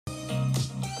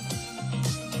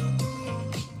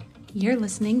You're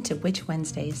listening to Witch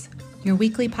Wednesdays, your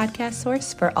weekly podcast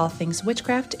source for all things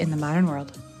witchcraft in the modern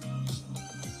world.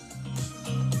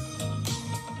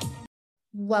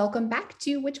 Welcome back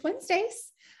to Witch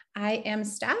Wednesdays. I am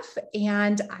Steph,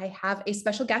 and I have a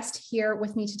special guest here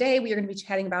with me today. We are going to be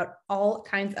chatting about all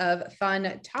kinds of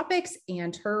fun topics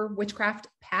and her witchcraft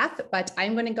path, but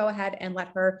I'm going to go ahead and let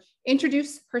her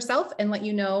introduce herself and let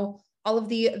you know all of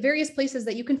the various places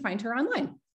that you can find her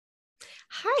online.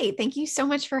 Hi, thank you so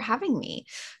much for having me.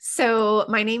 So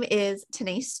my name is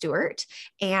Tanae Stewart,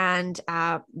 and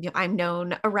I'm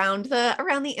known around the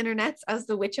internets as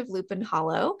the Witch of Lupin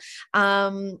Hollow.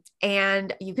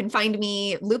 And you can find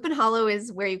me. Lupin Hollow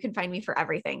is where you can find me for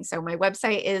everything. So my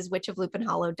website is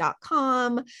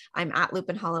witchoflupinhollow.com. I'm at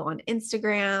Lupin Hollow on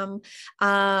Instagram.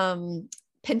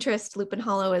 Pinterest, Lupin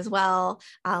Hollow as well.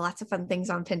 Lots of fun things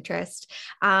on Pinterest.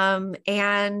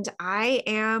 And I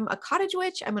am a cottage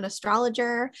witch. I'm an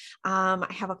astrologer. I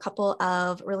have a couple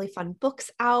of really fun books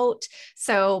out.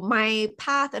 So my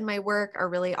path and my work are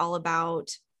really all about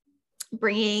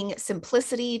bringing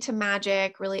simplicity to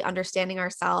magic, really understanding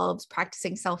ourselves,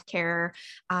 practicing self-care,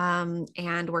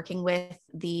 and working with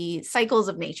the cycles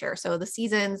of nature. So the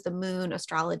seasons, the moon,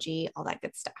 astrology, all that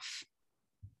good stuff.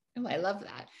 Oh, I love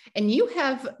that. And you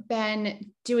have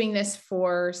been doing this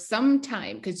for some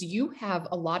time because you have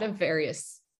a lot of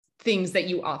various things that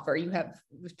you offer. You have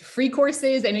free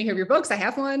courses. I know you have your books. I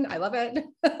have one. I love it.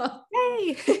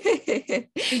 Yay.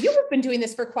 You have been doing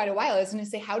this for quite a while. I was going to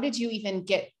say, how did you even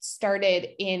get started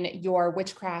in your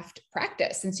witchcraft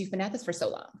practice since you've been at this for so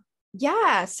long?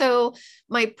 Yeah. So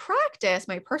my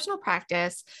personal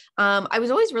practice, I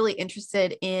was always really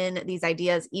interested in these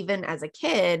ideas, even as a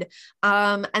kid.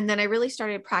 And then I really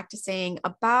started practicing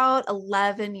about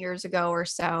 11 years ago or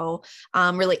so,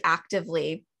 really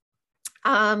actively.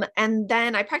 And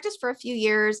then I practiced for a few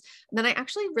years. And then I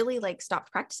actually really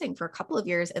stopped practicing for a couple of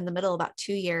years. In the middle, about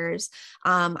 2 years,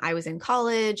 I was in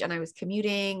college and I was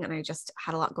commuting and I just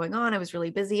had a lot going on. I was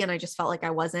really busy and I just felt like I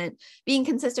wasn't being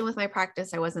consistent with my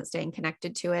practice. I wasn't staying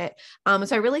connected to it.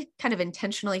 So I really kind of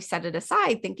intentionally set it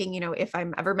aside thinking, if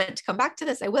I'm ever meant to come back to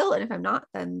this, I will. And if I'm not,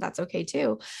 then that's okay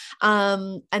too.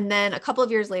 And then a couple of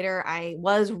years later, I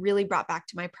was really brought back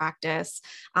to my practice,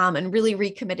 and really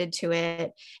recommitted to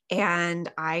it. And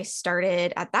I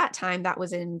started at that time, that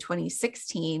was in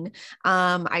 2016.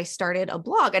 I started a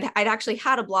blog. I'd actually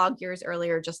had a blog years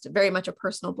earlier, just very much a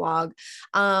personal blog,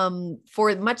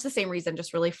 for much the same reason,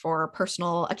 just really for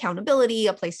personal accountability,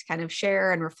 a place to kind of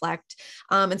share and reflect.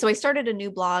 And so I started a new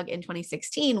blog in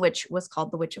 2016, which was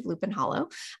called The Witch of Lupin Hollow,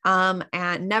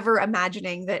 and never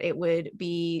imagining that it would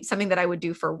be something that I would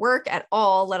do for work at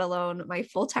all, let alone my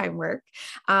full-time work.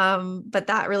 But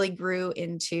that really grew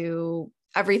into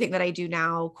everything that I do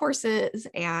now, courses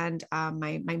and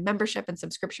my membership and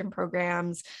subscription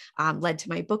programs, led to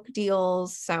my book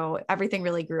deals. So everything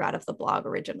really grew out of the blog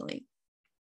originally.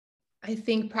 I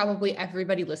think probably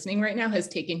everybody listening right now has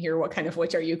taken your "What Kind of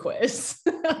Witch Are You" quiz.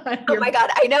 Oh my God,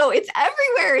 I know, it's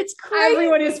everywhere. It's crazy.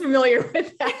 Everyone is familiar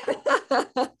with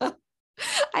that.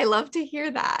 I love to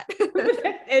hear that.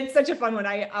 It's such a fun one.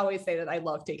 I always say that I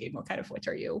love taking "What Kind of Witch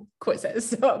Are You" quizzes.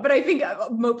 So, but I think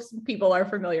most people are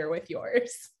familiar with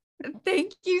yours.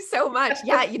 Thank you so much.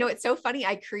 Yeah. It's so funny.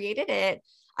 I created it,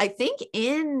 I think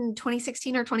in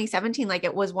 2016 or 2017,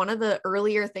 it was one of the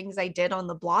earlier things I did on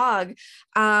the blog.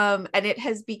 And it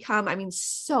has become,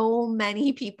 so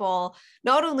many people,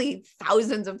 not only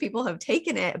thousands of people have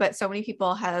taken it, but so many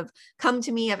people have come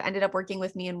to me, have ended up working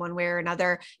with me in one way or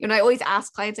another. I always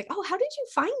ask clients oh, how did you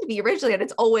find me originally? And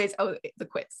it's always, oh, the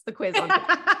quiz on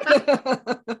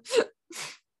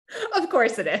Of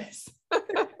course it is.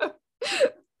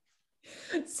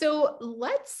 So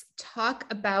let's talk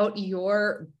about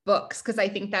your books, because I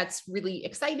think that's really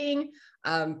exciting.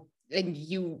 And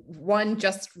one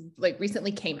just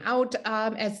recently came out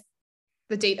as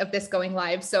the date of this going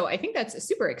live. So I think that's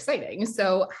super exciting.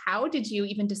 So how did you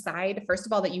even decide, first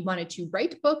of all, that you wanted to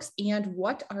write books, and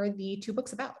what are the 2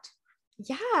 books about?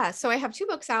 Yeah. So I have 2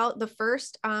 books out. The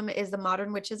first is The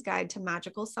Modern Witch's Guide to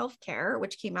Magical Self-Care,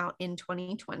 which came out in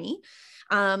 2020.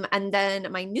 And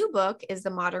then my new book is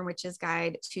The Modern Witch's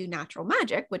Guide to Natural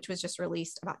Magic, which was just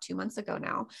released about 2 months ago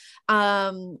now.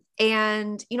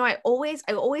 And, I always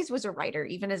was a writer,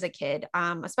 even as a kid,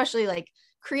 especially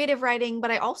creative writing, but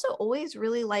I also always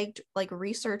really liked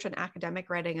research and academic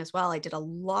writing as well. I did a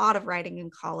lot of writing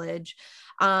in college,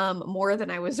 more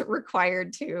than I was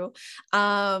required to.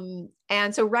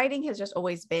 And so writing has just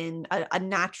always been a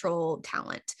natural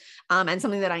talent, and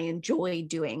something that I enjoy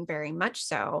doing very much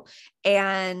so.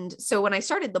 And so when I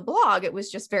started the blog, it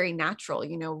was just very natural.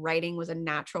 Writing was a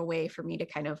natural way for me to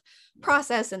kind of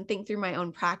process and think through my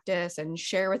own practice and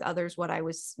share with others what I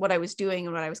was doing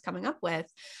and what I was coming up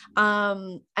with.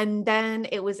 And then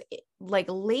it was like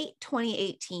late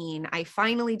 2018, I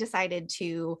finally decided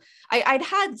to, I'd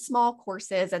had small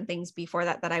courses and things before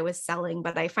that I was selling,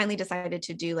 but I finally decided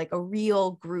to do like a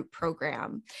real group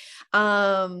program.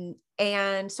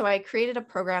 And so I created a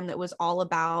program that was all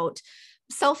about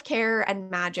self-care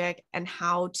and magic and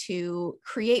how to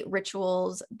create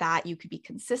rituals that you could be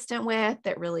consistent with,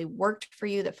 that really worked for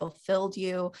you, that fulfilled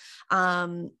you.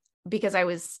 Because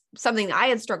something that I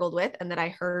had struggled with and that I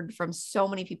heard from so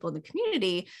many people in the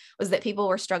community was that people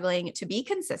were struggling to be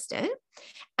consistent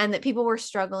and that people were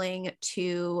struggling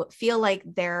to feel like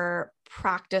their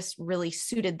practice really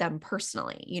suited them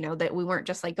personally, that we weren't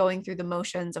just like going through the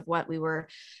motions of what we were,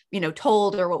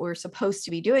 told or what we were supposed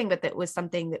to be doing, but that was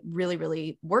something that really,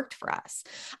 really worked for us.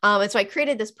 And so I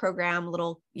created this program,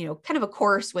 little, kind of a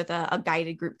course with a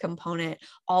guided group component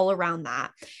all around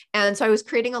that. And so I was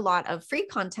creating a lot of free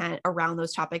content around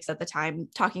those topics at the time,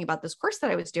 talking about this course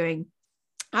that I was doing.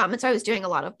 And so I was doing a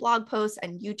lot of blog posts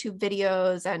and YouTube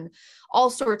videos and all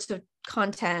sorts of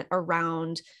content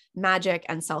around magic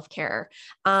and self-care.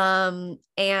 And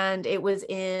it was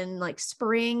in like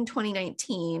spring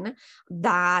 2019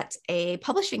 that a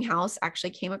publishing house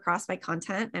actually came across my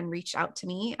content and reached out to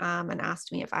me and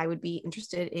asked me if I would be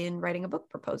interested in writing a book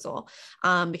proposal,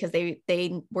 because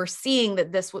they were seeing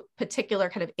that this particular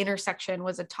kind of intersection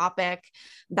was a topic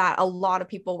that a lot of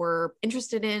people were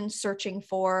interested in, searching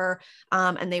for,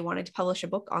 and they wanted to publish a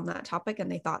book on that topic,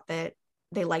 and they thought that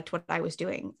they liked what I was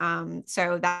doing.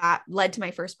 So that led to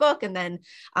my first book. And then,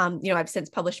 I've since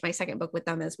published my second book with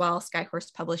them as well,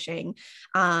 Skyhorse Publishing.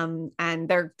 And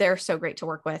they're so great to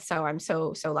work with. So I'm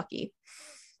so lucky.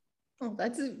 Oh,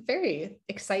 that's very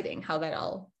exciting how that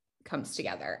all comes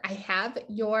together. I have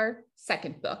your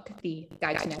second book, The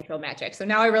Guide to Natural Magic. So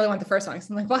now I really want the first one.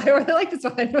 So I'm like, well, I really like this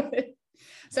one.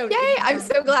 So yay, I'm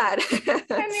so glad. And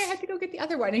I have to go get the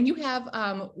other one. And you have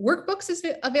workbooks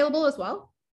available as well?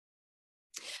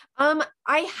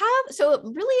 I have, so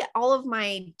really all of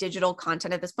my digital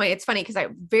content at this point, it's funny because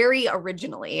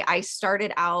I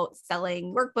started out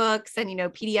selling workbooks and,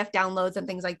 PDF downloads and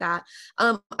things like that.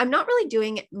 I'm not really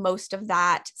doing most of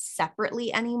that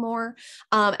separately anymore.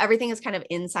 Everything is kind of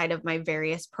inside of my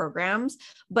various programs,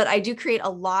 but I do create a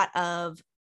lot of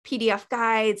PDF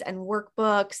guides and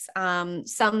workbooks,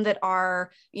 some that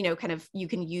are, kind of you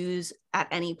can use at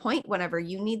any point whenever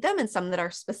you need them, and some that are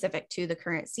specific to the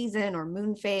current season or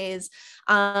moon phase.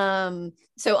 So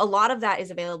a lot of that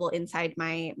is available inside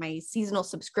my seasonal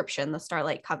subscription. The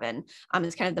Starlight Coven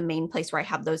is kind of the main place where I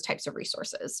have those types of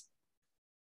resources.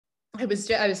 I was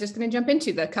just going to jump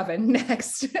into the Coven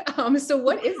next. So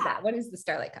what is that? What is the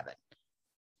Starlight Coven?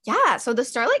 Yeah. So the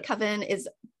Starlight Coven is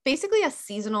basically a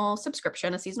seasonal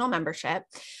subscription, a seasonal membership.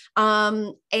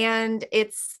 And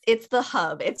it's the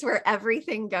hub. It's where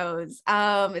everything goes.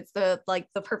 It's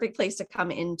the perfect place to come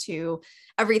into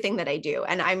everything that I do.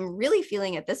 And I'm really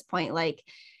feeling at this point, like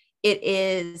it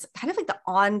is kind of like the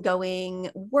ongoing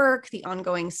work, the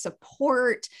ongoing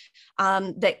support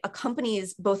that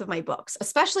accompanies both of my books,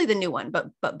 especially the new one,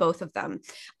 but both of them.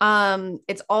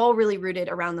 It's all really rooted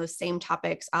around those same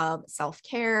topics of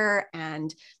self-care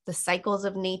and the cycles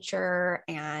of nature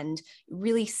and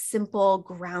really simple,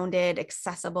 grounded,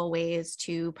 accessible ways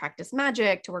to practice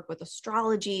magic, to work with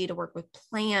astrology, to work with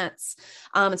plants.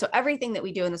 And so everything that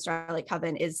we do in the Starlight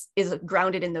Coven is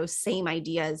grounded in those same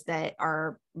ideas that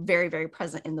are very, very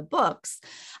present in the books.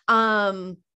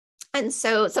 And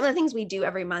so some of the things we do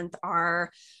every month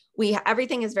are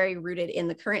everything is very rooted in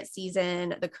the current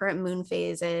season, the current moon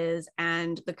phases,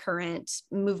 and the current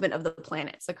movement of the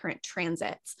planets, the current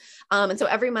transits. And so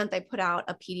every month I put out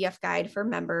a PDF guide for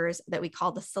members that we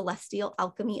call the Celestial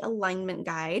Alchemy Alignment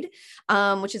Guide,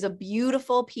 which is a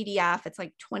beautiful PDF. It's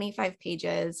like 25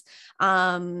 pages.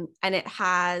 And it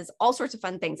has all sorts of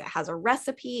fun things. It has a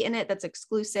recipe in it that's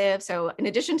exclusive. So in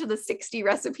addition to the 60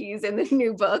 recipes in the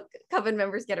new book, Coven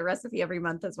members get a recipe every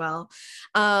month as well.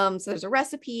 So there's a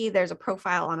recipe, there's a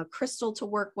profile on a crystal to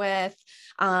work with.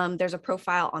 There's a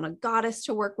profile on a goddess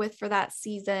to work with for that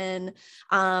season.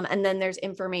 And then there's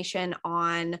information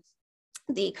on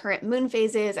the current moon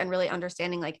phases and really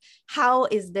understanding like, how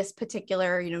is this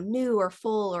particular, new or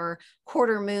full or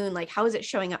quarter moon, like how is it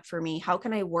showing up for me? How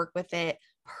can I work with it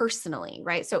personally?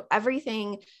 Right. So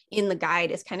everything in the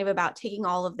guide is kind of about taking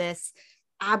all of this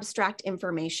abstract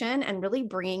information and really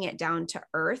bringing it down to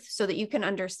earth so that you can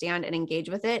understand and engage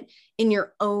with it in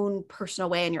your own personal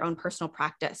way and your own personal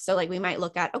practice. So like we might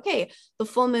look at, okay, the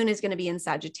full moon is going to be in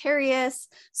Sagittarius.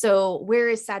 So where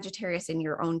is Sagittarius in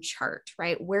your own chart,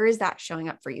 right? Where is that showing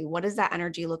up for you? What does that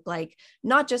energy look like?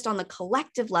 Not just on the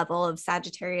collective level of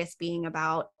Sagittarius being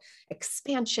about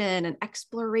expansion and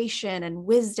exploration and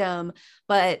wisdom,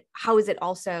 but how is it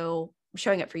also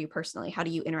showing up for you personally? How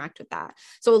do you interact with that?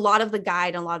 So a lot of the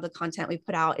guide and a lot of the content we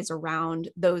put out is around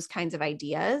those kinds of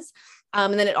ideas.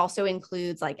 And then it also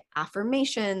includes like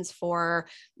affirmations for,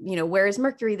 where is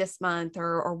Mercury this month,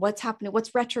 or what's happening,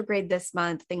 what's retrograde this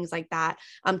month, things like that,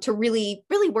 to really,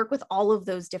 really work with all of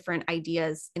those different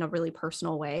ideas in a really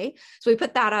personal way. So we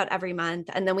put that out every month.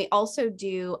 And then we also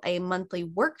do a monthly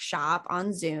workshop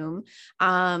on Zoom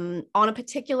on a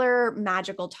particular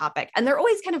magical topic. And they're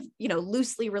always kind of,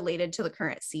 loosely related to the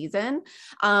current season.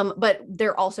 But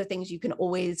they're also things you can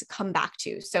always come back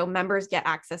to. So members get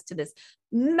access to this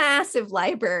massive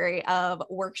library of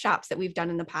workshops that we've done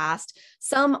in the past,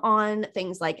 some on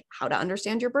things like how to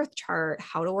understand your birth chart,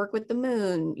 how to work with the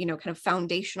moon, kind of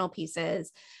foundational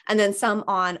pieces, and then some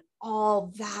on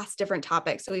all vast different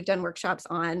topics. So we've done workshops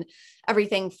on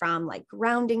everything from like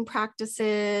grounding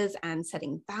practices and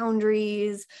setting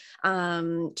boundaries,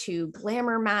 to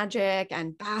glamour magic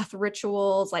and bath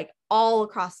rituals, like all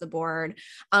across the board.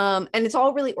 And it's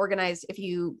all really organized. If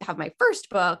you have my first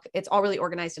book, it's all really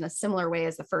organized in a similar way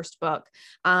as the first book,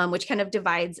 which kind of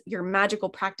divides your magical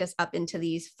practice up into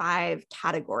these 5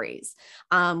 categories,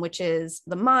 which is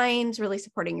the mind, really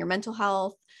supporting your mental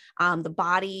health, the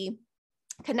body,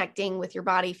 connecting with your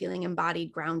body, feeling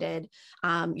embodied, grounded,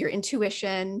 your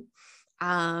intuition,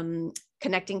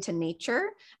 connecting to nature,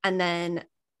 and then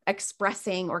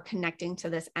expressing or connecting to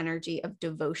this energy of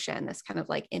devotion, this kind of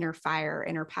like inner fire,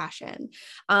 inner passion.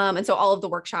 And so all of the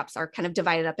workshops are kind of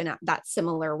divided up in that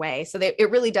similar way. So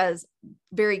it really does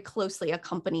very closely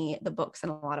accompany the books in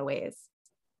a lot of ways.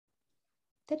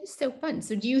 That is so fun.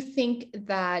 So do you think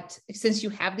that since you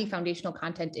have the foundational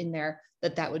content in there,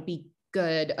 that would be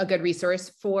a good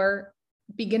resource for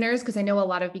beginners? Because I know a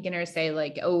lot of beginners say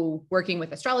like, oh, working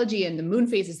with astrology and the moon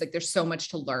phases, like there's so much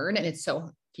to learn and it's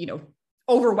so,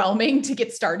 overwhelming to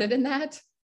get started in that.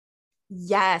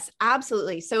 Yes,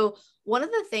 absolutely. So one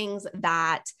of the things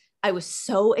that I was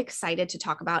so excited to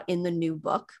talk about in the new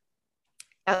book,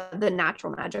 the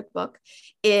Natural Magic book,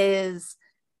 is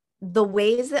the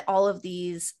ways that all of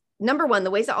these, number one,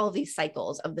 the ways that all of these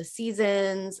cycles of the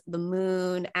seasons, the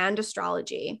moon, and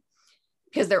astrology,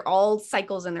 because they're all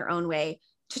cycles in their own way,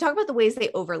 to talk about the ways they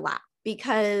overlap.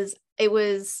 Because I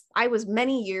was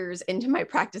many years into my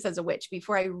practice as a witch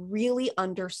before I really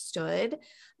understood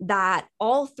that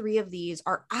all 3 of these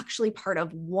are actually part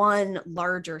of one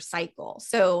larger cycle.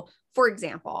 So for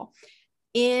example,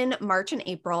 in March and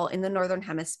April in the Northern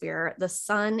Hemisphere, the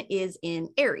sun is in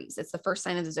Aries. It's the first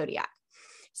sign of the zodiac.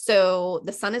 So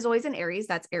the sun is always in Aries.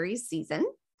 That's Aries season.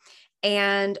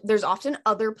 And there's often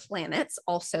other planets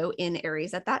also in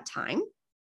Aries at that time.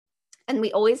 And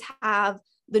we always have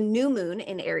the new moon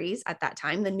in Aries at that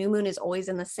time. The new moon is always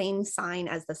in the same sign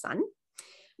as the sun.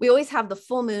 We always have the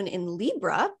full moon in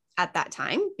Libra at that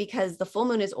time because the full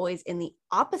moon is always in the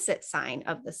opposite sign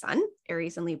of the sun.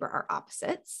 Aries and Libra are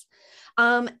opposites.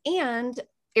 And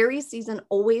Aries season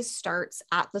always starts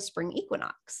at the spring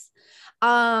equinox.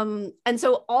 And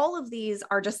so all of these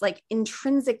are just like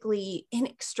intrinsically,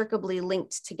 inextricably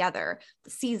linked together. The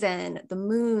season, the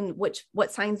moon,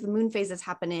 what signs the moon phases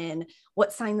happen in,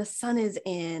 what sign the sun is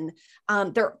in.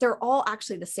 They're all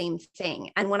actually the same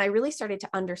thing. And when I really started to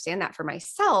understand that for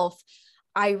myself,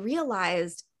 I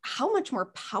realized how much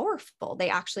more powerful they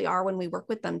actually are when we work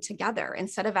with them together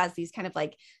instead of as these kind of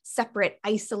like separate,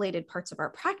 isolated parts of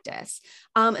our practice.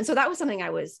 And so that was something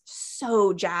I was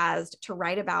so jazzed to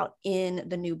write about in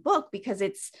the new book, because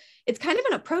it's kind of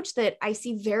an approach that I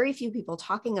see very few people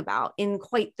talking about in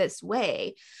quite this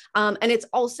way. And it's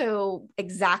also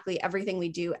exactly everything we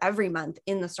do every month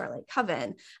in the Starlight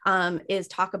Coven, is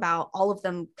talk about all of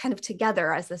them kind of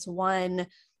together as this one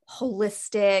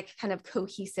holistic kind of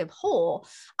cohesive whole.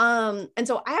 And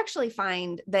so I actually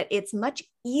find that it's much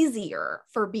easier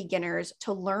for beginners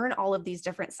to learn all of these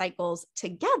different cycles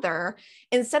together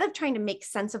instead of trying to make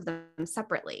sense of them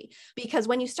separately. Because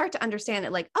when you start to understand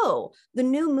it, like, oh, the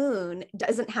new moon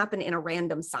doesn't happen in a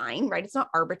random sign, right? It's not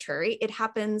arbitrary. It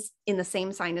happens in the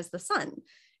same sign as the sun.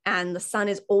 And the sun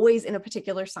is always in a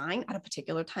particular sign at a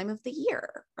particular time of the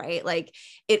year, right? Like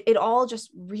it all just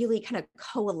really kind of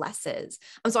coalesces.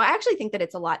 So I actually think that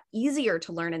it's a lot easier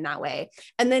to learn in that way.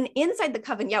 And then inside the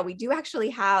coven, yeah, we do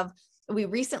actually have we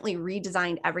recently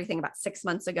redesigned everything about 6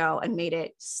 months ago and made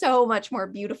it so much more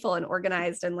beautiful and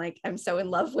organized. And like, I'm so in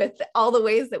love with all the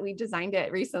ways that we designed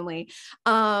it recently.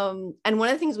 And one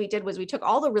of the things we did was we took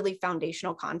all the really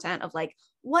foundational content of like,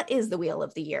 what is the wheel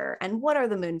of the year and what are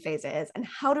the moon phases and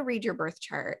how to read your birth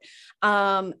chart.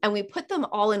 And we put them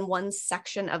all in one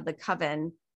section of the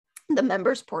Coven, the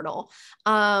members portal,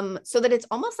 so that it's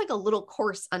almost like a little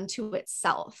course unto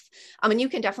itself. And you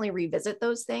can definitely revisit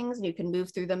those things and you can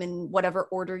move through them in whatever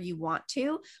order you want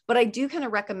to. But I do kind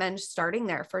of recommend starting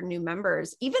there for new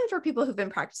members, even for people who've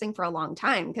been practicing for a long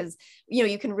time, because, you know,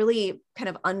 you can really kind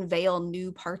of unveil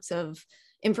new parts of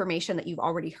information that you've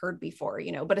already heard before,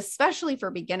 you know, but especially for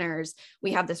beginners,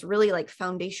 we have this really like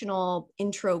foundational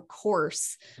intro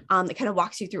course that kind of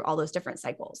walks you through all those different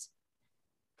cycles.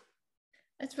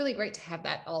 It's really great to have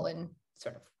that all in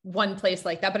sort of one place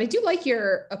like that. But I do like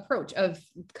your approach of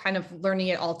kind of learning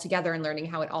it all together and learning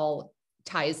how it all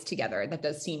ties together. That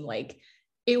does seem like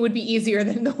it would be easier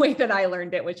than the way that I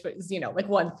learned it, which was, you know, like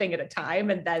one thing at a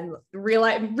time, and then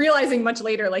realizing much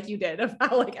later, like you did, of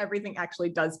how like everything actually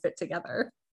does fit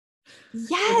together.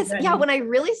 Yes. Yeah. When I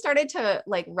really started to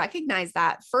like recognize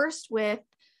that first, I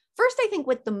think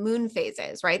with the moon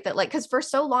phases, right? That like, cause for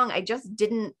so long, I just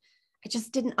didn't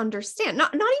understand,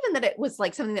 not even that it was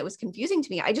like something that was confusing to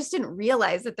me. I just didn't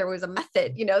realize that there was a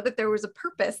method, you know, that there was a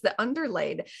purpose that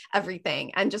underlaid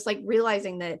everything. And just like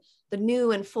realizing that the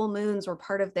new and full moons were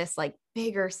part of this like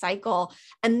bigger cycle.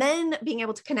 And then being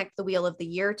able to connect the wheel of the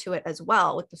year to it as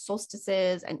well, with the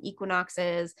solstices and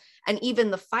equinoxes, and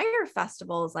even the fire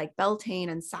festivals like Beltane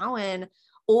and Samhain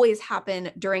always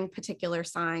happen during particular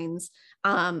signs,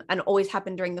 and always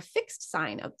happen during the fixed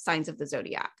signs of the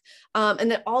zodiac. And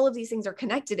that all of these things are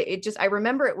connected. I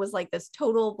remember it was like this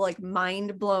total like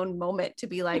mind blown moment to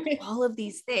be like, all of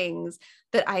these things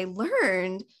that I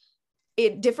learned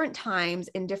at different times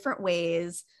in different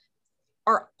ways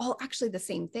are all actually the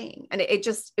same thing. And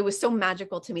it was so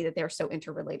magical to me that they're so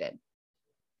interrelated.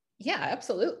 Yeah,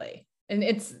 absolutely. And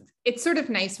it's sort of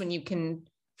nice when you can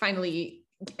finally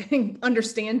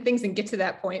understand things and get to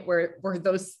that point where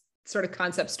those sort of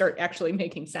concepts start actually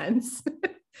making sense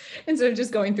instead of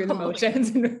just going through the motions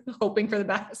and hoping for the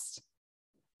best.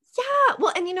 Yeah.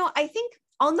 Well, and you know, I think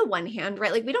on the one hand,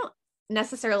 right, like we don't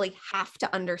necessarily have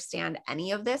to understand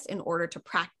any of this in order to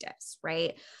practice,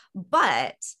 right?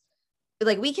 But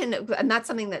like we can, and that's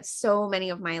something that so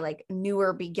many of my like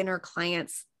newer beginner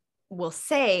clients will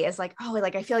say is like, oh,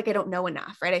 like, I feel like I don't know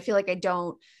enough, right? I feel like I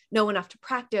don't know enough to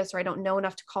practice, or I don't know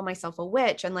enough to call myself a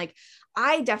witch. And like,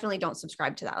 I definitely don't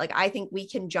subscribe to that. Like, I think we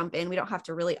can jump in. We don't have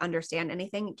to really understand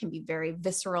anything. It can be very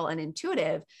visceral and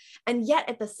intuitive. And yet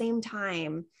at the same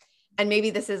time, and maybe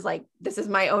this is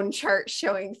my own chart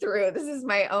showing through, this is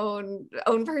my own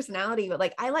personality, but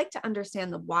like, I like to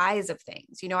understand the whys of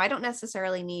things. You know, I don't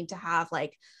necessarily need to have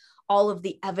like all of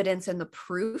the evidence and the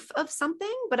proof of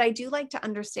something, but I do like to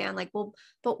understand like, well,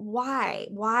 but why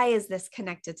is this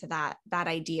connected to that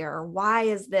idea? Or why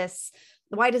does this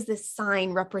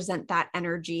sign represent that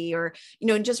energy? Or, you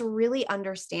know, just really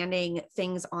understanding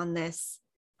things on this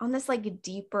like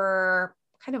deeper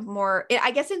kind of more,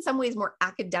 I guess in some ways more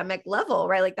academic level,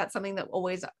 right? Like that's something that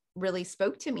always really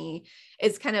spoke to me,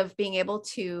 is kind of being able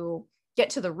to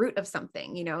get to the root of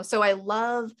something, you know? So I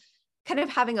love kind of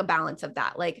having a balance of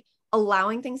that, like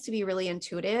allowing things to be really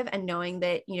intuitive and knowing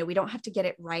that, you know, we don't have to get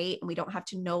it right and we don't have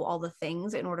to know all the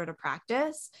things in order to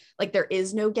practice. Like there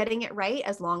is no getting it right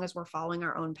as long as we're following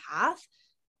our own path.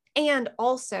 And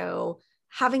also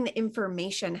having the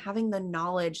information, having the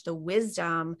knowledge, the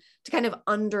wisdom to kind of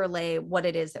underlay what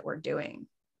it is that we're doing.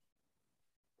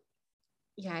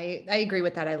 Yeah, I agree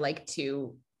with that. I like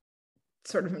to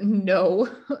sort of know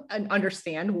and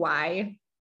understand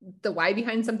the why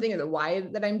behind something, or the why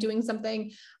that I'm doing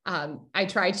something. I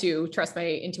try to trust my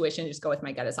intuition, just go with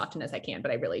my gut as often as I can,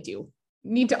 but I really do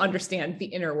need to understand the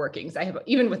inner workings.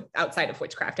 Even with outside of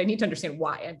witchcraft, I need to understand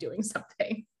why I'm doing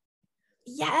something.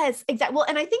 Yes, exactly. Well,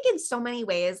 and I think in so many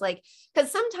ways, like,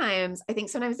 because sometimes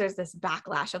there's this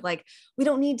backlash of like, we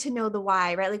don't need to know the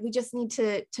why, right? Like we just need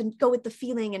to go with the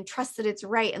feeling and trust that it's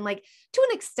right. And like, to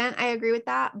an extent, I agree with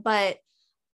that. But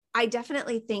I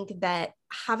definitely think that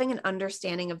having an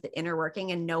understanding of the inner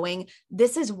working and knowing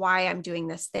this is why I'm doing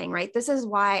this thing, right? This is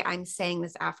why I'm saying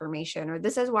this affirmation, or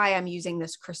this is why I'm using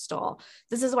this crystal.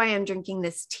 This is why I'm drinking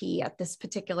this tea at this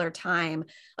particular time.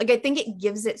 Like, I think it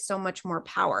gives it so much more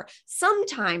power.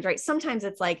 Sometimes, right? Sometimes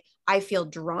it's like, I feel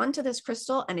drawn to this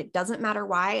crystal and it doesn't matter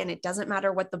why. And it doesn't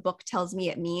matter what the book tells me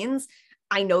it means.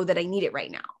 I know that I need it right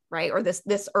now, right? Or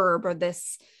this herb, or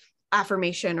this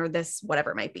affirmation, or this,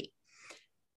 whatever it might be.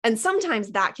 And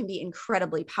sometimes that can be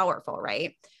incredibly powerful,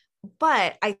 right?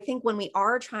 But I think when we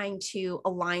are trying to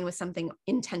align with something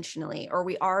intentionally, or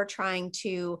we are trying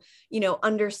to,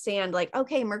 understand like,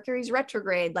 okay, Mercury's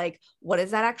retrograde, like, what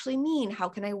does that actually mean? How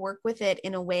can I work with it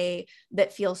in a way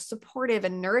that feels supportive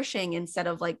and nourishing instead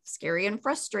of like scary and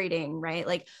frustrating, right?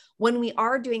 Like when we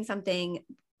are doing something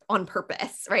on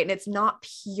purpose, right? And it's not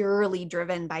purely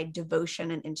driven by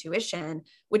devotion and intuition,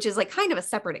 which is like kind of a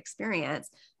separate experience.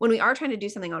 When we are trying to do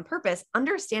something on purpose,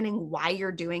 understanding why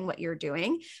you're doing what you're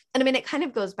doing. And I mean, it kind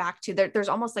of goes back to there's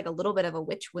almost like a little bit of a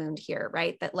witch wound here,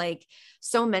 right? That like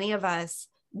so many of us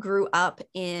grew up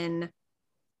in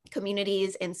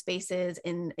communities and spaces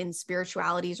in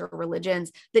spiritualities or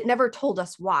religions that never told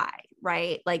us why,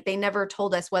 right? Like they never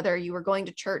told us whether you were going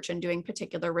to church and doing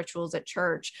particular rituals at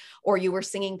church, or you were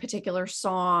singing particular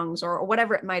songs, or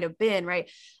whatever it might have been, right?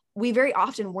 We very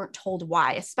often weren't told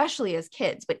why, especially as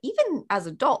kids, but even as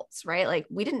adults, right? Like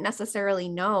we didn't necessarily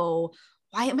know,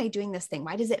 why am I doing this thing?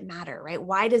 Why does it matter, right?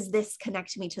 Why does this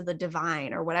connect me to the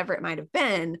divine, or whatever it might have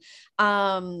been?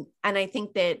 And I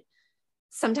think that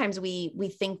sometimes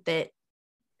we think that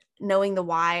knowing the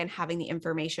why and having the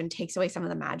information takes away some of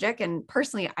the magic. And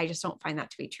personally, I just don't find that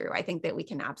to be true. I think that we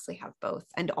can absolutely have both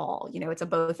and all, it's a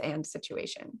both and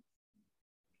situation.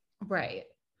 Right.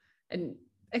 And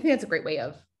I think that's a great way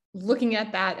of looking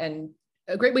at that, and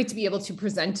a great way to be able to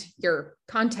present your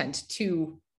content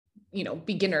to,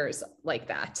 beginners like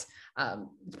that.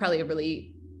 It's probably a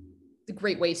really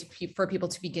great way for people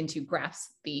to begin to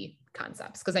grasp the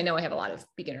concepts. Because I know I have a lot of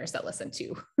beginners that listen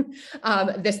to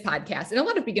this podcast, and a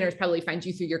lot of beginners probably find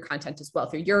you through your content as well,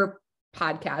 through your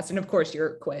podcast, and of course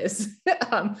your quiz. But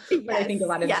I think a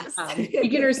lot of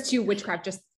beginners to witchcraft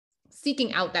just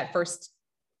seeking out that first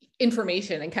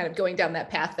information and kind of going down that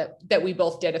path that we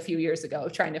both did a few years ago,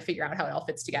 trying to figure out how it all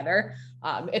fits together.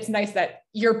 It's nice that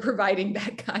you're providing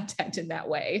that content in that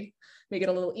way, make it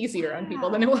a little easier on people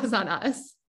than it was on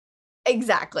us.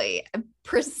 Exactly.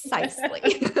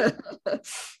 Precisely.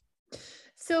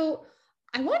 So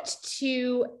I want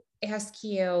to ask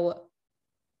you,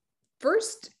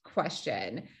 first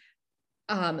question,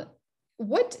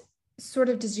 what sort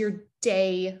of does your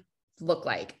day look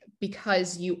like?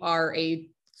 Because you are a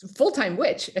full-time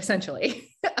witch, essentially.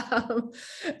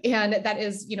 And that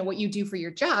is, what you do for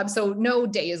your job. So no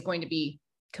day is going to be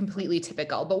completely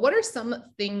typical, but what are some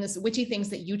things, witchy things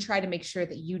that you try to make sure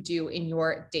that you do in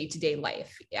your day-to-day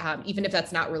life, even if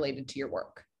that's not related to your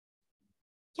work?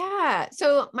 Yeah.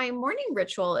 So my morning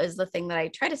ritual is the thing that I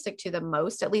try to stick to the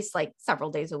most, at least like several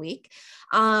days a week.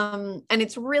 And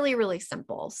it's really, really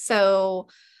simple. So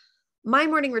my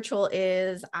morning ritual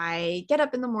is I get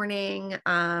up in the morning,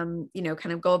 kind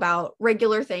of go about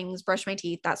regular things, brush my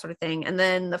teeth, that sort of thing. And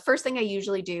then the first thing I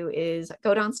usually do is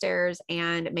go downstairs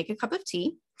and make a cup of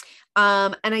tea.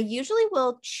 And I usually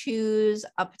will choose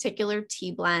a particular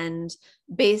tea blend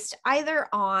based either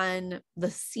on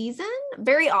the season,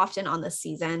 very often on the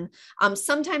season,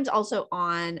 sometimes also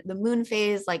on the moon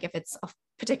phase. Like if it's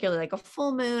particularly like a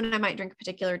full moon, I might drink a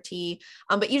particular tea,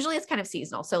 but usually it's kind of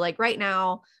seasonal. So like right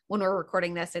now, when we're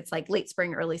recording this, it's like late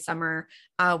spring, early summer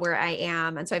where I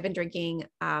am. And so I've been drinking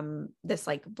this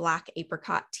like black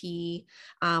apricot tea,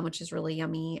 which is really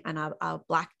yummy, and a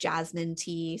black jasmine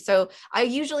tea. So I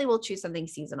usually will choose something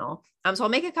seasonal. So I'll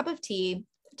make a cup of tea,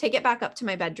 take it back up to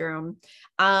my bedroom.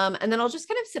 And then I'll just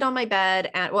kind of sit on my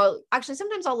bed and, well, actually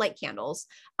sometimes I'll light candles.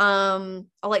 I'll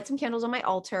light some candles on my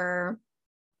altar.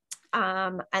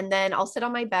 And then I'll sit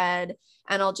on my bed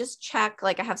and I'll just check,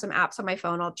 like I have some apps on my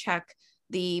phone. I'll check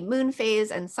the moon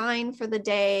phase and sign for the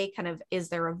day. Kind of, is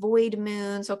there a void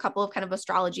moon? So a couple of kind of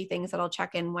astrology things that I'll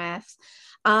check in with.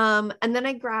 And then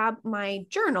I grab my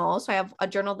journal. So I have a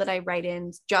journal that I write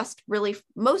in just really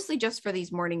mostly just for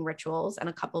these morning rituals, and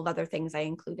a couple of other things I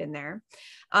include in there.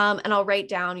 And I'll write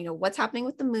down, what's happening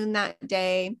with the moon that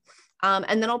day.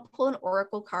 And then I'll pull an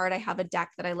oracle card. I have a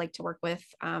deck that I like to work with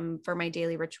for my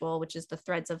daily ritual, which is the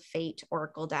Threads of Fate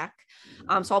oracle deck.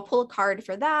 So I'll pull a card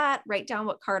for that, write down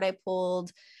what card I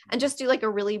pulled, and just do like a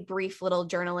really brief little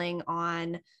journaling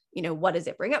on, what does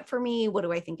it bring up for me? What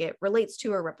do I think it relates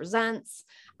to or represents?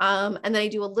 And then I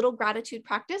do a little gratitude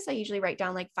practice. I usually write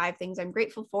down like 5 things I'm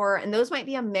grateful for. And those might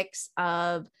be a mix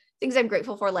of things I'm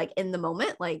grateful for, like in the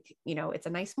moment, like, it's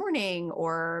a nice morning,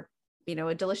 or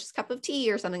a delicious cup of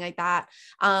tea or something like that.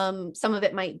 Some of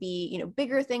it might be,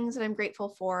 bigger things that I'm grateful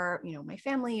for, my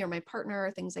family or my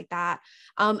partner, things like that.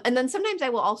 And then sometimes I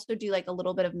will also do like a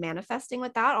little bit of manifesting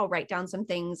with that. I'll write down some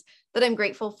things that I'm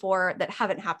grateful for that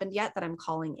haven't happened yet that I'm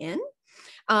calling in.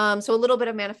 So a little bit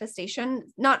of manifestation,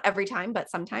 not every time, but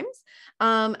sometimes.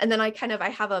 And then I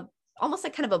have a almost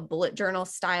like kind of a bullet journal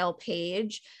style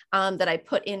page that I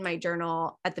put in my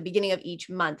journal at the beginning of each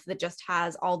month that just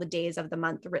has all the days of the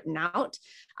month written out.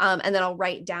 And then I'll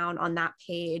write down on that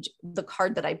page the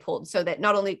card that I pulled, so that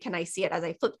not only can I see it as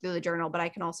I flip through the journal, but I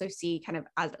can also see kind of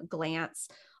at a glance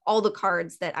all the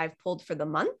cards that I've pulled for the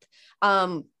month.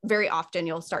 Very often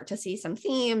you'll start to see some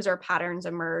themes or patterns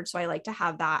emerge. So I like to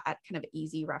have that at kind of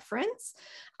easy reference.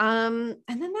 And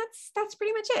then that's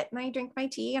pretty much it. And I drink my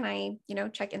tea and I,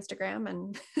 check Instagram,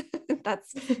 and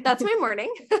that's my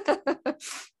morning. That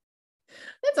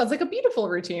sounds like a beautiful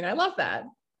routine. I love that.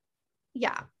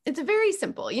 Yeah, it's very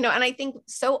simple, and I think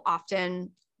so often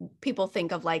people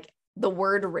think of like the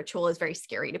word ritual is very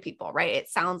scary to people, right? It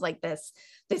sounds like this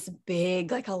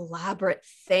big, like elaborate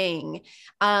thing.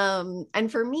 And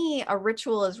for me, a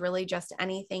ritual is really just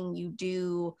anything you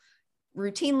do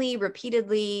routinely,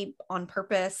 repeatedly, on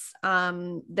purpose,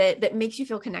 that makes you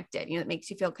feel connected, that makes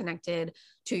you feel connected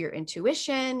to your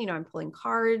intuition. I'm pulling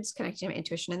cards, connecting my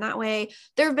intuition in that way.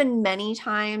 There have been many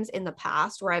times in the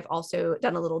past where I've also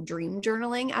done a little dream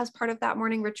journaling as part of that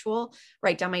morning ritual,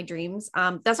 write down my dreams.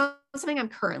 That's not something I'm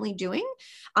currently doing,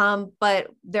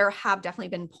 but there have definitely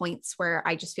been points where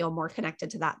I just feel more connected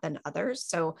to that than others.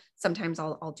 So sometimes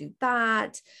I'll do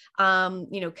that.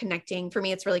 Connecting, for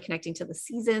me, it's really connecting to the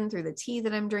season through the tea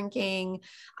that I'm drinking.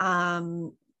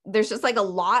 There's just like a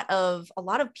lot of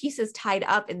pieces tied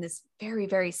up in this very,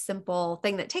 very simple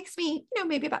thing that takes me,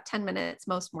 maybe about 10 minutes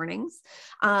most mornings.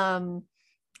 And,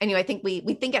 I think we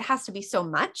think it has to be so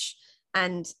much,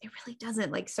 and it really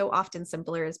doesn't. Like, so often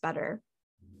simpler is better.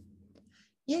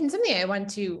 Yeah. And something I want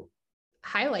to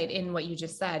highlight in what you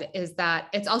just said is that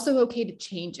it's also okay to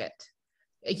change it.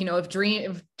 If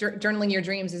journaling your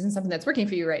dreams isn't something that's working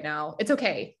for you right now, it's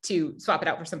okay to swap it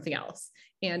out for something else.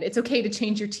 And it's okay to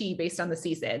change your tea based on the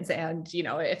seasons. And,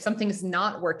 if something's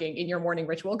not working in your morning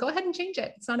ritual, go ahead and change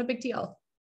it. It's not a big deal.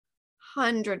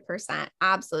 100%.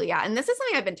 Absolutely. Yeah. And this is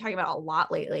something I've been talking about a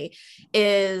lot lately,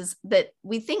 is that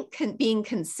we think being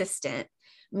consistent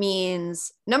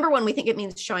means, number one, we think it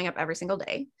means showing up every single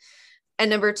day. And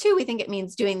number two, we think it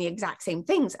means doing the exact same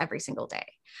things every single day.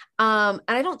 And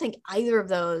I don't think either of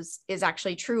those is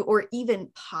actually true or even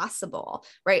possible,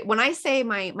 right? When I say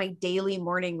my daily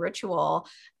morning ritual,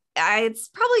 it's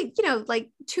probably,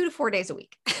 like 2 to 4 days a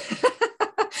week.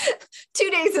 2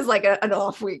 days is like an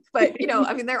off week, but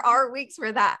there are weeks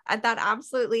where that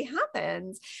absolutely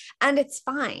happens, and it's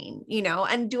fine,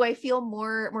 and do I feel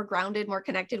more grounded, more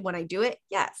connected when I do it?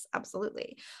 Yes,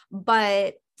 absolutely.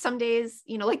 But some days,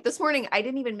 like this morning, I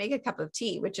didn't even make a cup of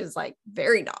tea, which is like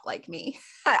very not like me.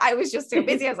 I was just so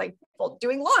busy. I was like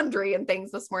doing laundry and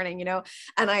things this morning, and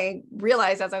I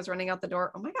realized as I was running out the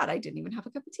door, oh my God, I didn't even have a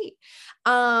cup of tea.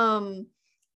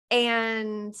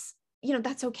 And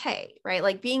that's okay, right?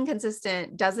 Like, being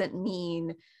consistent doesn't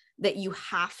mean that you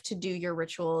have to do your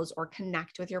rituals or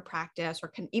connect with your practice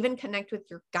or even connect with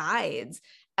your guides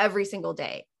every single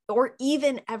day or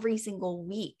even every single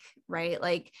week, right?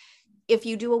 Like, if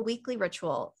you do a weekly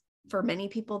ritual, for many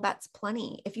people, that's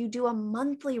plenty. If you do a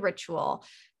monthly ritual,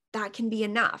 that can be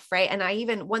enough, right?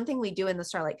 And one thing we do in the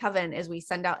Starlight Coven is we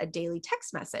send out a daily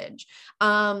text message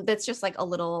that's just like a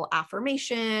little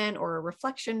affirmation or a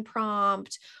reflection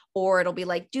prompt, or it'll be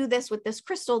like, do this with this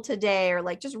crystal today, or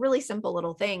like just really simple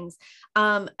little things.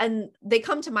 And they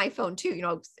come to my phone too,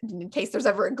 in case there's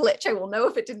ever a glitch, I will know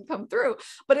if it didn't come through,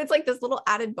 but it's like this little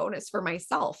added bonus for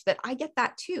myself that I get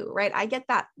that too, right? I get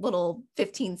that little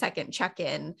 15-second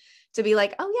check-in to be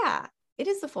like, oh yeah, it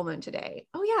is the full moon today.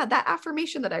 Oh yeah, that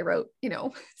affirmation that I wrote,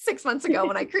 6 months ago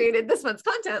when I created this month's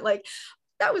content, like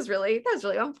that was really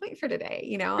on point for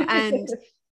today, and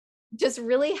just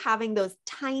really having those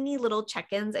tiny little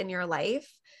check-ins in your life,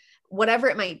 whatever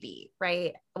it might be,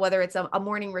 right? Whether it's a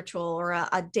morning ritual or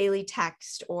a daily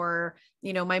text, or,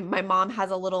 my mom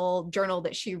has a little journal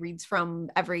that she reads from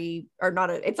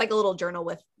it's like a little journal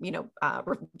with,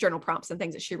 journal prompts and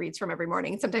things that she reads from every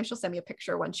morning. And sometimes she'll send me a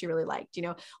picture one she really liked,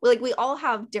 we all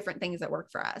have different things that work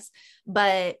for us,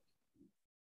 but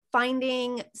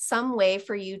finding some way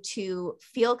for you to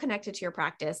feel connected to your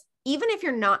practice, even if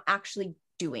you're not actually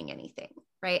doing anything,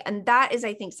 right? And that is,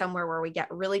 I think, somewhere where we get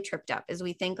really tripped up, is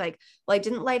we think like, well, I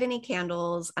didn't light any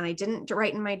candles and I didn't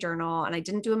write in my journal and I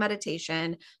didn't do a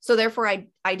meditation, so therefore I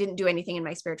didn't do anything in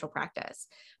my spiritual practice.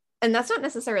 And that's not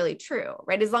necessarily true,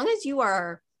 right? As long as you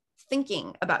are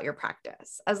thinking about your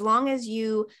practice, as long as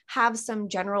you have some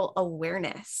general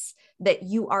awareness that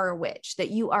you are a witch,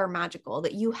 that you are magical,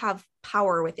 that you have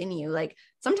power within you, like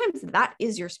sometimes that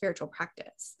is your spiritual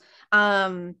practice.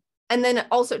 And then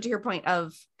also, to your point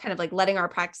of kind of like letting our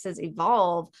practices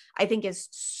evolve, I think is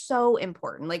so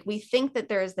important. Like, we think that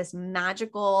there is this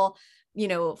magical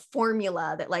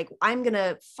formula that like, I'm going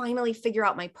to finally figure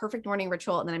out my perfect morning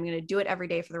ritual and then I'm going to do it every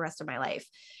day for the rest of my life.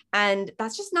 And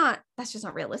that's just not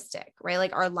realistic, right?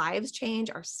 Like our lives change,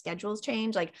 our schedules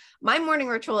change. Like my morning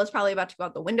ritual is probably about to go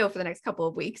out the window for the next couple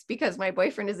of weeks because my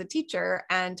boyfriend is a teacher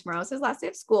and tomorrow's his last day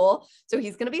of school. So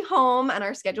he's going to be home and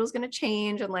our schedule is going to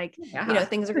change. And like,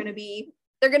 things are going to be,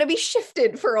 they're going to be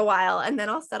shifted for a while and then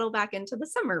I'll settle back into the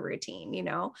summer routine,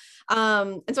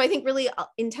 And so I think really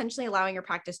intentionally allowing your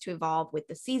practice to evolve with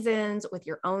the seasons, with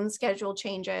your own schedule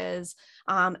changes,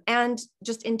 and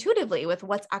just intuitively with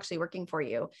what's actually working for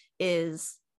you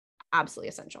is absolutely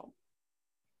essential.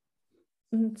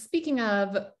 Speaking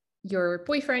of your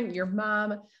boyfriend, your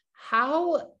mom,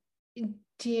 how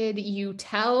did you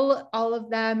tell all of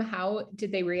them? How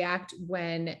did they react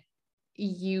when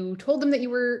you told them that you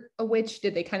were a witch?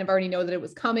 Did they kind of already know that it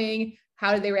was coming?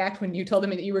 How did they react when you told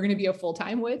them that you were going to be a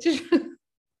full-time witch?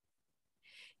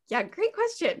 Yeah, great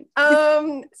question.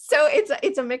 So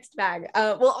it's a mixed bag.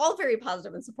 All very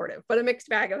positive and supportive, but a mixed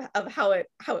bag of how it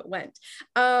went.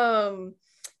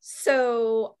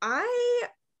 So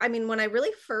I mean, when I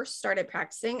really first started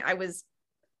practicing, I was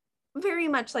very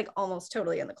much like almost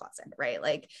totally in the closet, right?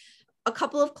 Like a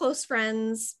couple of close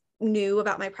friends knew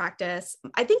about my practice.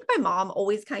 I think my mom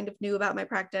always kind of knew about my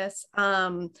practice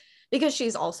because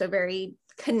she's also very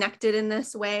connected in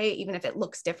this way, even if it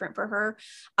looks different for her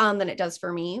than it does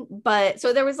for me. But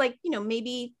so there was like,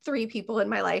 maybe 3 people in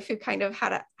my life who kind of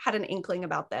had an inkling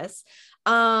about this.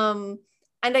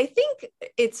 And I think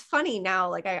it's funny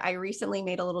now, like I recently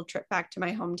made a little trip back to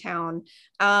my hometown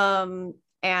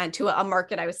and to a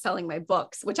market I was selling my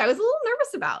books, which I was a little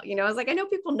nervous about. I was like, I know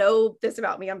people know this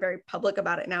about me. I'm very public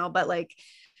about it now, but like,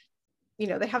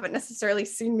 they haven't necessarily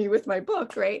seen me with my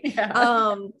book, right?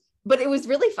 Yeah. But it was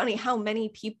really funny how many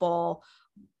people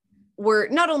were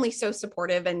not only so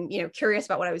supportive and, curious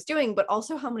about what I was doing, but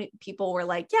also how many people were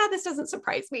like, yeah, this doesn't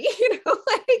surprise me.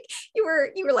 Like you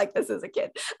were like this as a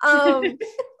kid.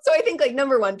 So I think like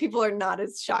number one, people are not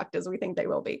as shocked as we think they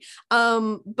will be.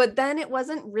 But then it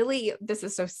wasn't really, this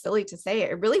is so silly to say,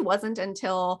 it really wasn't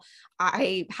until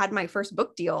I had my first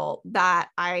book deal that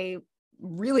I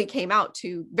really came out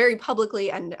to very publicly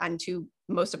and to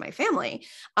most of my family.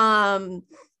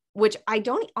 Which I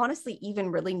don't honestly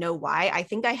even really know why. I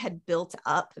think I had built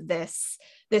up this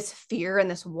fear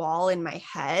and this wall in my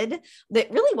head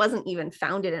that really wasn't even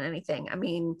founded in anything. I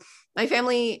mean, my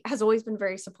family has always been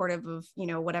very supportive of,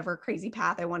 whatever crazy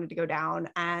path I wanted to go down.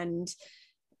 And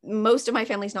most of my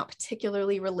family's not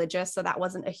particularly religious, so that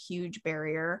wasn't a huge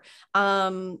barrier.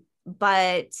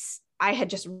 But I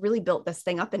had just really built this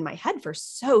thing up in my head for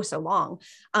so long.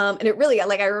 And it really,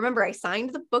 like, I remember I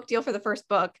signed the book deal for the first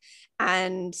book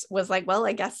and was like, well,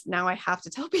 I guess now I have to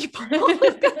tell people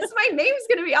because my name's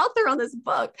going to be out there on this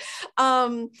book.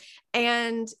 And,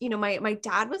 my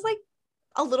dad was like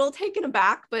a little taken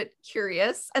aback, but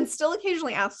curious, and still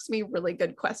occasionally asks me really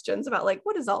good questions about like,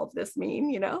 what does all of this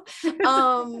mean?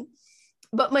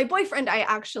 But my boyfriend,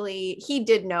 he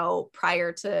did know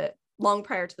long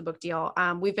prior to the book deal.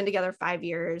 We've been together 5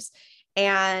 years,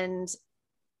 and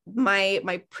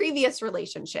my previous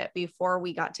relationship before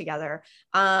we got together,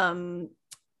 I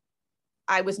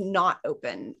was not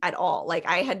open at all. Like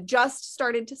I had just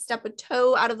started to step a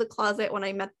toe out of the closet when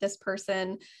I met this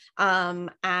person.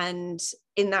 And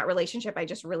in that relationship, I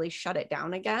just really shut it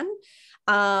down again.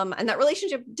 And that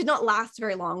relationship did not last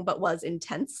very long, but was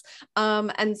intense.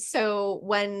 And so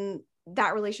when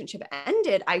that relationship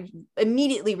ended, I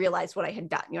immediately realized what I had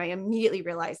done. I immediately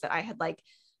realized that I had like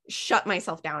shut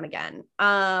myself down again.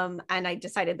 And I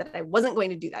decided that I wasn't going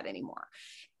to do that anymore.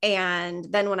 And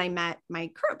then when I met my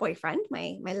current boyfriend,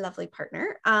 my lovely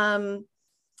partner,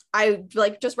 I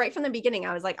like just right from the beginning,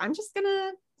 I was like, I'm just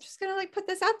gonna like put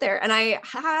this out there. And I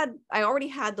already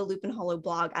had the Loop and Hollow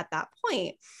blog at that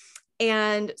point.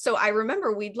 And so I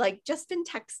remember we'd like just been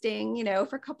texting,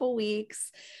 for a couple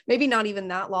weeks, maybe not even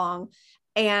that long.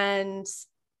 And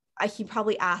he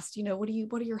probably asked, what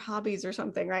are your hobbies or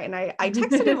something, right? And I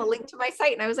texted him a link to my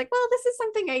site and I was like, well, this is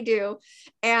something I do.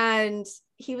 And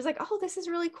he was like, oh, this is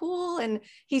really cool. And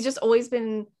he's just always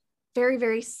been very,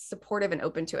 very supportive and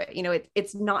open to it.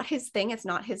 It's not his thing. It's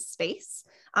not his space.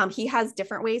 He has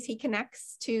different ways he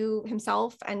connects to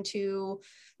himself and to,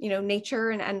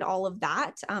 nature and all of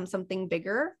that, something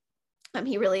bigger.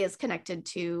 He really is connected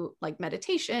to like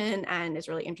meditation and is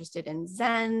really interested in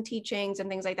Zen teachings and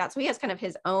things like that. So he has kind of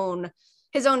his own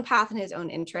path and his own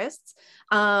interests.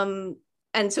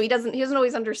 and so he doesn't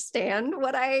always understand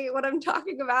what I'm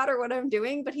talking about or what I'm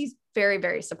doing, but he's very,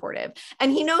 very supportive,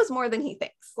 and he knows more than he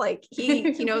thinks. Like he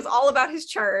knows all about his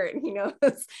chart, and he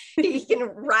knows he can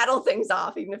rattle things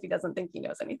off even if he doesn't think he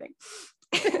knows anything.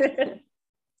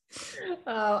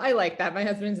 Oh, I like that. My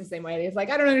husband's the same way. He's like,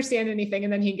 I don't understand anything.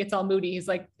 And then he gets all moody. He's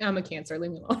like, I'm a Cancer,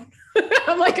 leave me alone.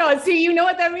 I'm like, oh, see, you know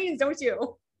what that means, don't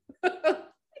you?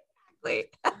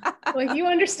 Like, you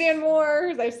understand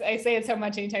more. I say it so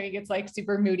much anytime he gets like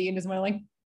super moody and doesn't want to like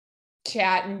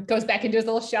chat and goes back into his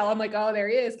little shell. I'm like, oh, there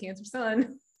he is, Cancer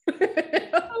sun. Oh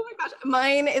my gosh.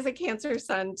 Mine is a Cancer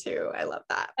sun too. I love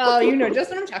that. Oh, you know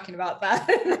just what I'm talking about, that.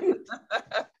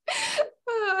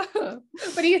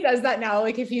 But he says that now,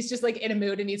 like if he's just like in a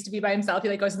mood and needs to be by himself, he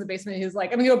like goes in the basement and he's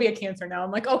like, I'm gonna go be a Cancer now.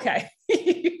 I'm like, okay.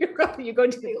 you go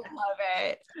do it. Love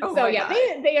it. Oh so yeah,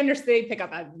 they understand, they pick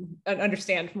up and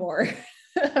understand more.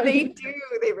 They do.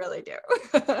 They really do.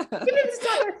 It's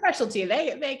not their specialty.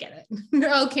 They get it.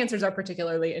 No, Cancers are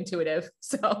particularly intuitive.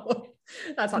 So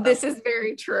that's not this is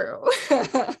very true.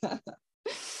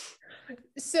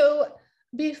 So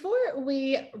before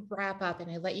we wrap up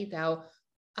and I let you go,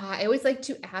 I always like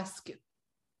to ask,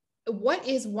 what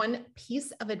is one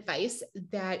piece of advice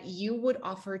that you would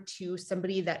offer to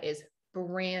somebody that is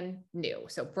brand new?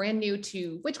 So brand new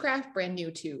to witchcraft, brand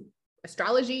new to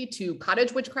astrology, to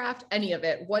cottage witchcraft, any of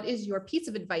it. What is your piece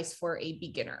of advice for a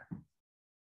beginner?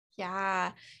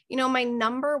 Yeah. My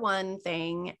number one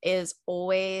thing is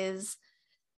always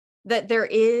that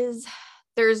there's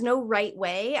no right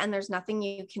way and there's nothing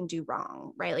you can do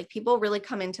wrong, right? Like people really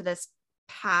come into this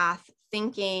path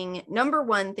thinking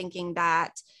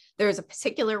that there's a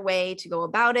particular way to go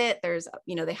about it. There's,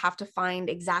 they have to find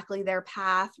exactly their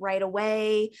path right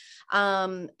away.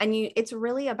 It's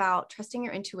really about trusting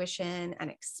your intuition and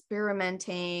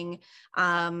experimenting,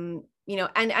 and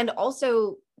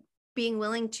also being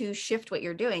willing to shift what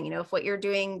you're doing. If what you're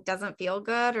doing doesn't feel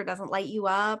good or doesn't light you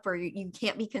up, or you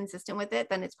can't be consistent with it,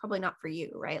 then it's probably not for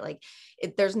you, right? Like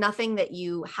there's nothing that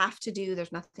you have to do.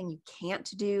 There's nothing you can't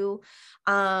do.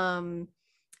 And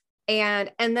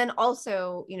then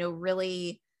also,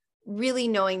 really, really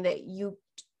knowing that you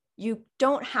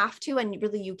don't have to, and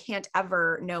really you can't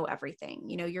ever know everything.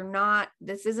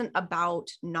 This isn't about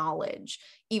knowledge,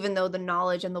 even though the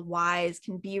knowledge and the whys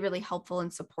can be really helpful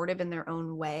and supportive in their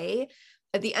own way.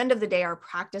 At the end of the day, our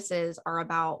practices are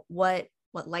about what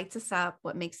lights us up,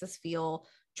 what makes us feel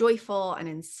joyful and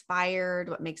inspired,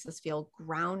 what makes us feel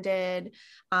grounded,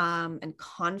 and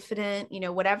confident.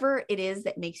 Whatever it is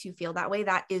that makes you feel that way,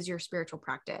 that is your spiritual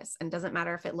practice. And doesn't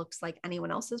matter if it looks like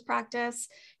anyone else's practice.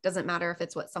 Doesn't matter if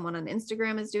it's what someone on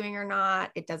Instagram is doing or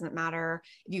not. It doesn't matter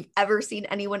if you've ever seen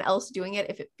anyone else doing it.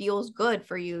 If it feels good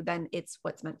for you, then it's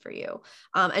what's meant for you.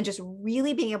 And just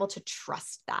really being able to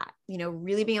trust that,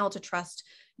 really being able to trust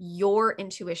your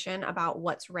intuition about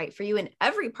what's right for you in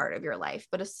every part of your life,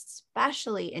 but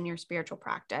especially in your spiritual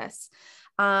practice,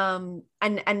 and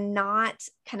not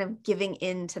kind of giving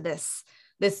into this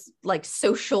like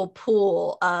social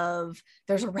pool of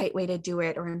there's a right way to do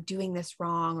it, or I'm doing this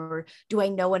wrong, or do I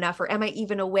know enough, or am I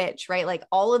even a witch, right? Like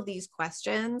all of these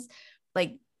questions,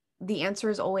 like the answer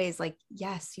is always like,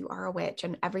 yes, you are a witch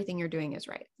and everything you're doing is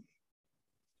right.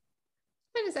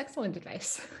 That is excellent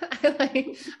advice.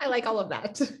 I like all of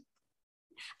that.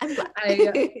 I'm glad.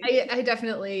 I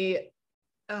definitely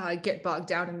get bogged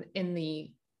down in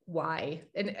the why.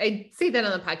 And I say that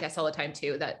on the podcast all the time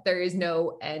too, that there is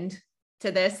no end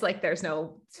to this. Like there's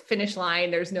no finish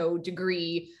line. There's no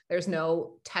degree. There's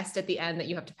no test at the end that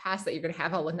you have to pass, that you're going to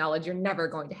have all the knowledge. You're never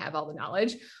going to have all the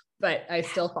knowledge, but I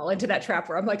still fall into that trap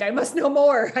where I'm like, I must know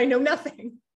more. I know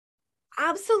nothing.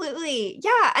 Absolutely.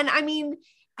 Yeah. And I mean,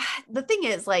 the thing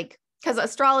is, like, because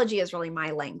astrology is really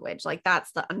my language, like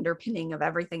that's the underpinning of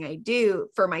everything I do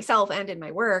for myself and in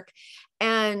my work.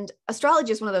 And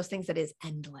astrology is one of those things that is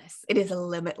endless. It is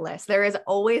limitless. There is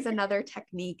always another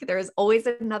technique. There is always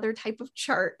another type of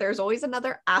chart. There's always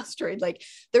another asteroid. Like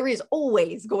there is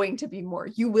always going to be more.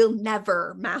 You will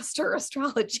never master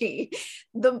astrology.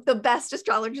 The best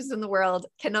astrologers in the world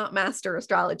cannot master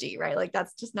astrology, right? Like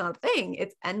that's just not a thing.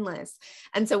 It's endless.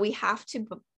 And so we have to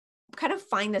kind of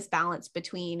find this balance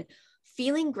between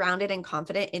feeling grounded and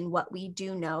confident in what we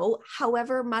do know,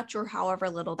 however much or however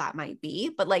little that might be,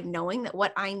 but like knowing that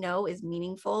what I know is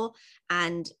meaningful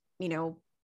and,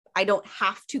 I don't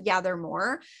have to gather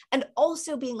more, and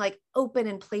also being like open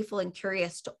and playful and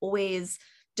curious to always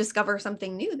discover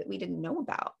something new that we didn't know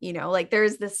about, like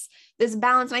there's this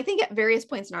balance. And I think at various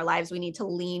points in our lives, we need to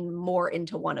lean more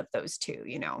into one of those two,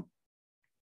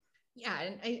 Yeah.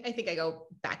 And I think I go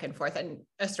back and forth, and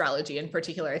astrology in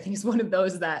particular, I think is one of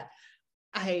those that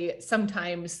I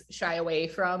sometimes shy away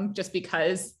from, just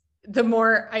because the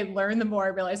more I learn, the more I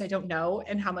realize I don't know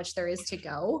and how much there is to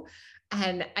go.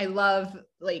 And I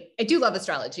do love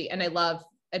astrology, and I love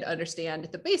and understand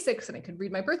the basics, and I could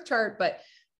read my birth chart, but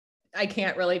I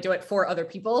can't really do it for other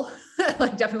people,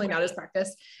 like definitely not as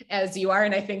practiced as you are.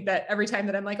 And I think that every time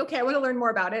that I'm like, okay, I want to learn more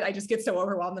about it, I just get so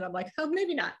overwhelmed that I'm like, oh,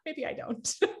 maybe not, maybe I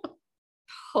don't.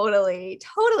 Totally.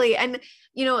 And,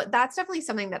 that's definitely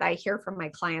something that I hear from my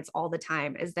clients all the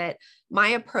time, is that my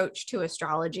approach to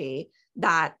astrology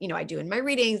that, I do in my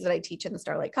readings, that I teach in the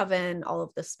Starlight Coven, all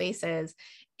of the spaces,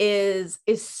 is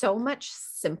so much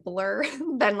simpler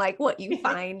than like what you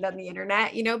find on the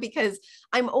internet, because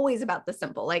I'm always about the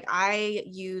simple. Like, I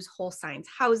use whole signs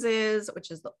houses, which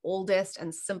is the oldest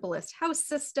and simplest house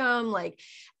system. Like,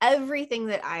 everything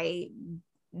that I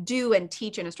do and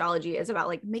teach in astrology is about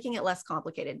like making it less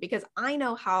complicated, because I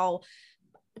know how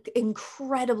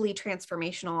incredibly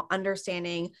transformational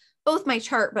understanding both my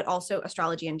chart, but also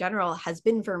astrology in general has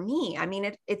been for me. I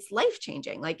mean, it's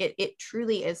life-changing. Like, it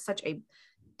truly is such a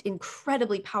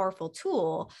incredibly powerful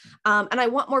tool. And I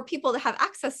want more people to have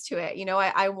access to it.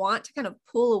 I want to kind of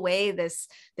pull away this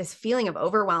feeling of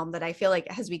overwhelm that I feel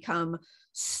like has become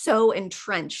so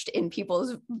entrenched in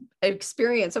people's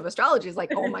experience of astrology. Is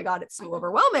like, oh my God, it's so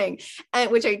overwhelming. And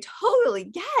which I totally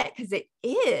get, because it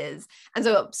is. And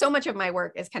so much of my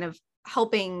work is kind of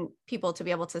helping people to be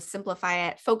able to simplify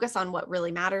it, focus on what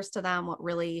really matters to them, what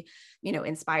really,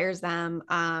 inspires them,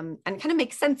 and kind of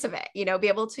make sense of it, be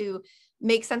able to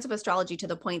make sense of astrology to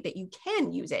the point that you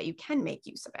can use it, you can make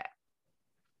use of it.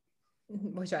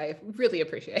 Which I really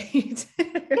appreciate.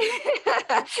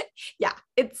 Yeah,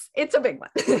 it's a big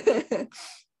one.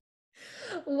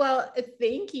 Well,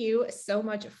 thank you so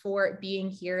much for being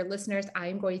here. Listeners,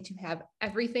 I'm going to have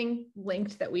everything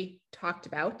linked that we talked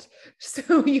about.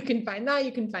 So you can find that,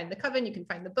 you can find the coven, you can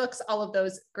find the books, all of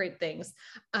those great things.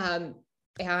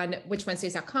 And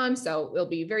witchwednesdays.com. So it'll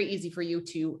be very easy for you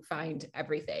to find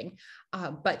everything.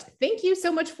 But thank you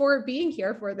so much for being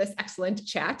here for this excellent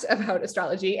chat about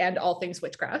astrology and all things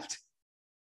witchcraft.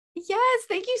 Yes,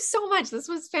 thank you so much. This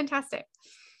was fantastic.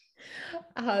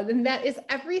 And that is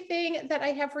everything that I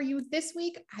have for you this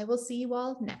week. I will see you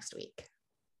all next week.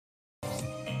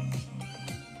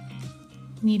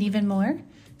 Need even more?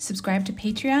 Subscribe to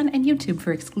Patreon and YouTube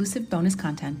for exclusive bonus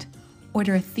content.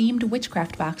 Order a themed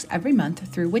witchcraft box every month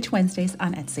through Witch Wednesdays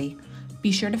on Etsy.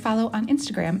 Be sure to follow on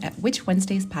Instagram at Witch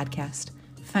Wednesdays Podcast.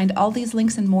 Find all these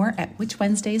links and more at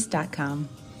witchwednesdays.com.